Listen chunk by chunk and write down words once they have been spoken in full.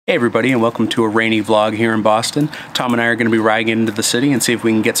Hey everybody, and welcome to a rainy vlog here in Boston. Tom and I are going to be riding into the city and see if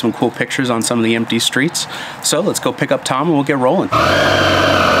we can get some cool pictures on some of the empty streets. So let's go pick up Tom and we'll get rolling.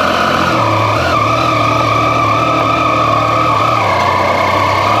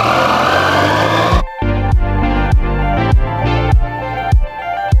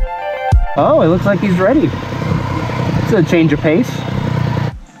 Oh, it looks like he's ready. It's a change of pace.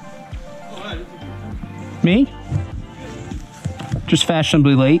 Me? Just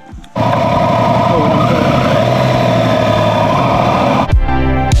fashionably late.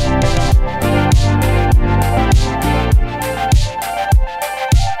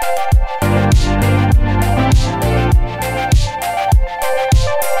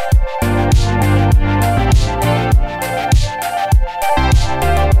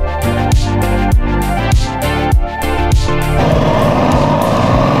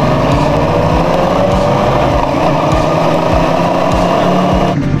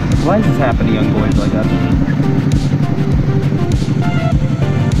 Why does this happen to young boys like us?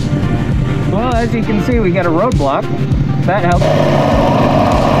 Well, as you can see, we got a roadblock. That helps.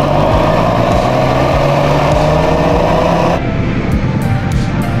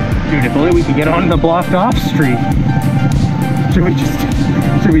 Dude, if only we could get on the blocked off street. Should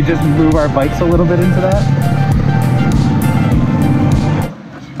we just move our bikes a little bit into that?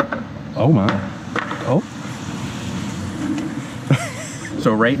 Oh my. Oh.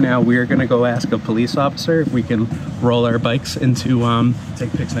 So right now we are going to go ask a police officer if we can roll our bikes into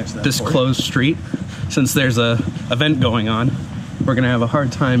take pics next to that this closed street. Since there's a event going on, we're going to have a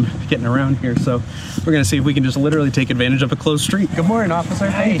hard time getting around here. So we're going to see if we can just literally take advantage of a closed street. Good morning, officer.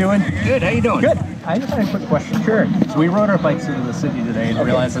 How you doing? Good. How you doing? Good. I just had a quick question. Sure. So we rode our bikes into the city today and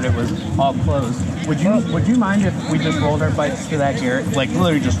realized that it was all closed. Would you mind if we just rolled our bikes to that here, like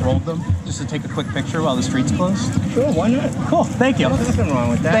literally just rolled them, just to take a quick picture while the street's closed? Sure, why not? Cool. Thank you. There's nothing wrong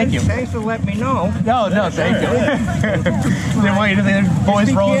with that. Thank you. Thanks for letting me know. No, thank you. Didn't want you to think there's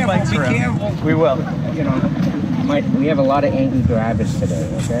boys rolling bikes around. Be careful. We will. You know, we have a lot of angry drivers today,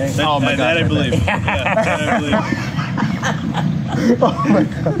 okay? Oh my God. That I believe. Yeah, that I believe. Oh my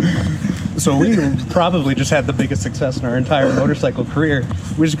God. So we probably just had the biggest success in our entire motorcycle career.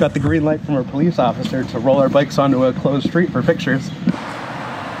 We just got the green light from our police officer to roll our bikes onto a closed street for pictures.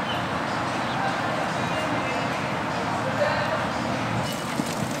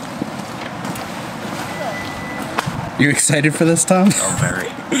 You excited for this, Tom? Oh, very.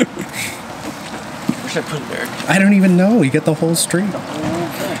 Where should I put it there? I don't even know. You get the whole street.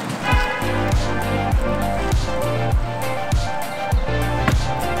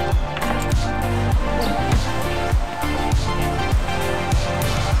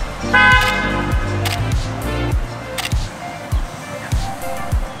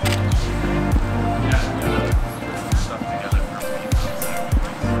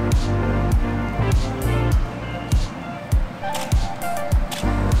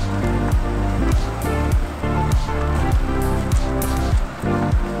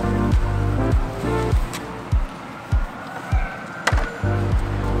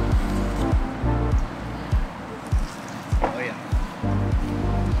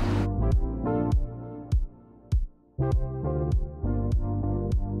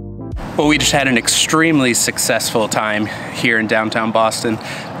 Well, we just had an extremely successful time here in downtown Boston.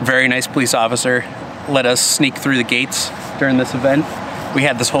 Very nice police officer let us sneak through the gates during this event. We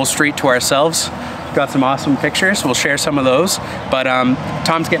had this whole street to ourselves. Got some awesome pictures. We'll share some of those. But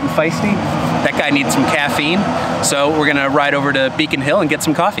Tom's getting feisty. That guy needs some caffeine. So we're gonna ride over to Beacon Hill and get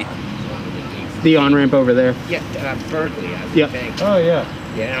some coffee. The on-ramp over there. Yeah, Berkeley, I think. Oh, yeah.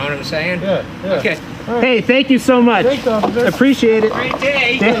 You know what I'm saying? Yeah. Okay. Right. Hey, thank you so much. Thanks, officer. Appreciate it. Great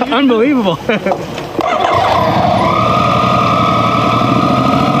day. Yeah, unbelievable.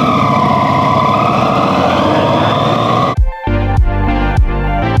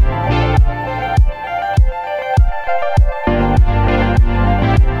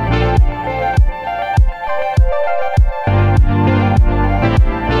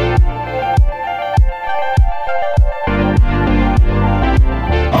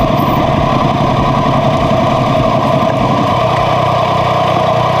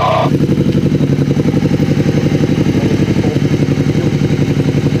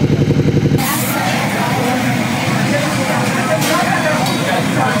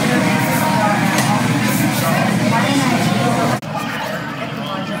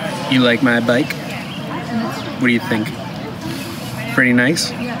 You like my bike? What do you think? Pretty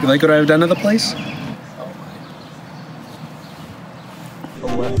nice? You like what I've done to the place?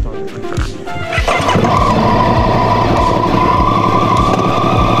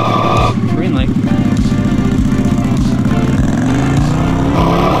 Green light.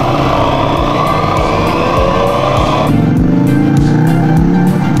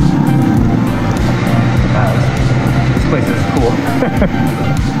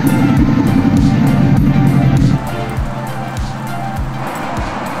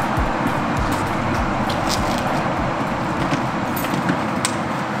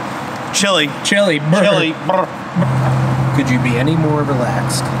 Chili. Chili. Brr. Chili. Brr. Could you be any more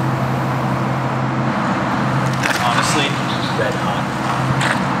relaxed? Honestly, red hot.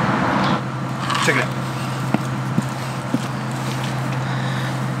 Check it out.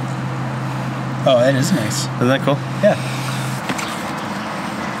 Oh, that is nice. Isn't that cool? Yeah.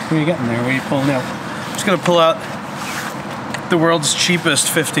 What are you getting there? What are you pulling out? I'm just gonna pull out the world's cheapest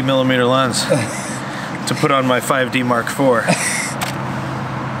 50mm lens to put on my 5D Mark IV.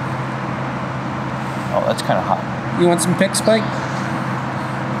 Oh, that's kind of hot. You want some pics, Spike?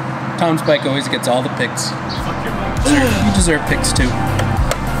 Tom Spike always gets all the pics. Fuck your mic. You deserve pics too.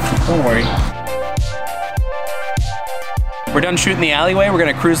 Don't worry. We're done shooting the alleyway. We're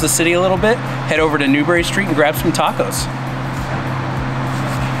gonna cruise the city a little bit, head over to Newbury Street and grab some tacos.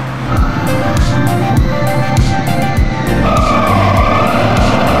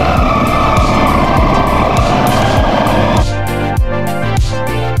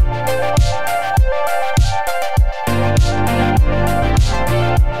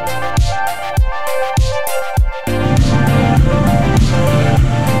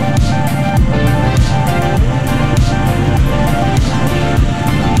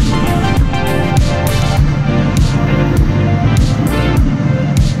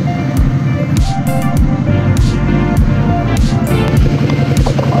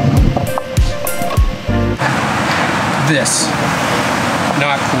 This.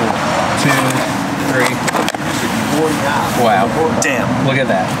 Not cool. 2, 3. Wow. Damn. Look at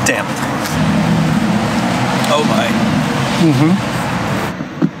that. Damn. Oh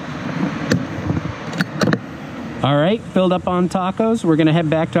my. All right, filled up on tacos. We're gonna head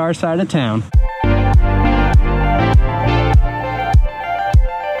back to our side of town.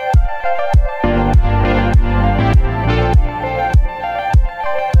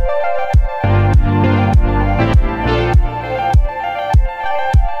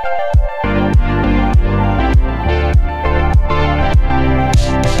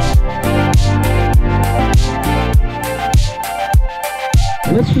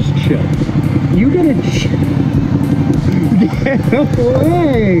 Let's just chill. You gotta chill. Get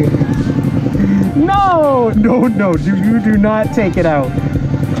away! No! No, no, you do not take it out.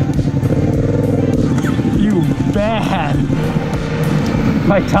 You bad.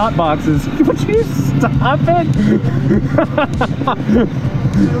 My top boxes. Would you stop it?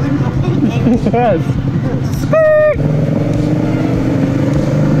 Yes. Skirt!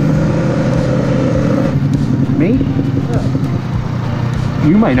 Me?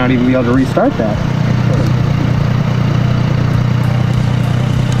 You might not even be able to restart that.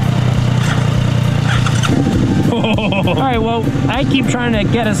 All right, well, I keep trying to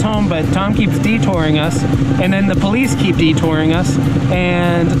get us home, but Tom keeps detouring us, and then the police keep detouring us,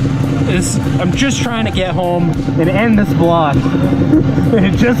 and I'm just trying to get home and end this vlog. And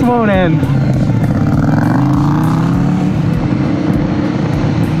it just won't end.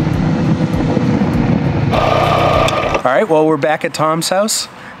 All right, well, we're back at Tom's house,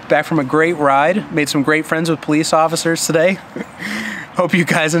 back from a great ride, made some great friends with police officers today. Hope you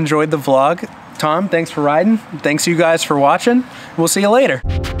guys enjoyed the vlog. Tom, thanks for riding. Thanks you guys for watching. We'll see you later.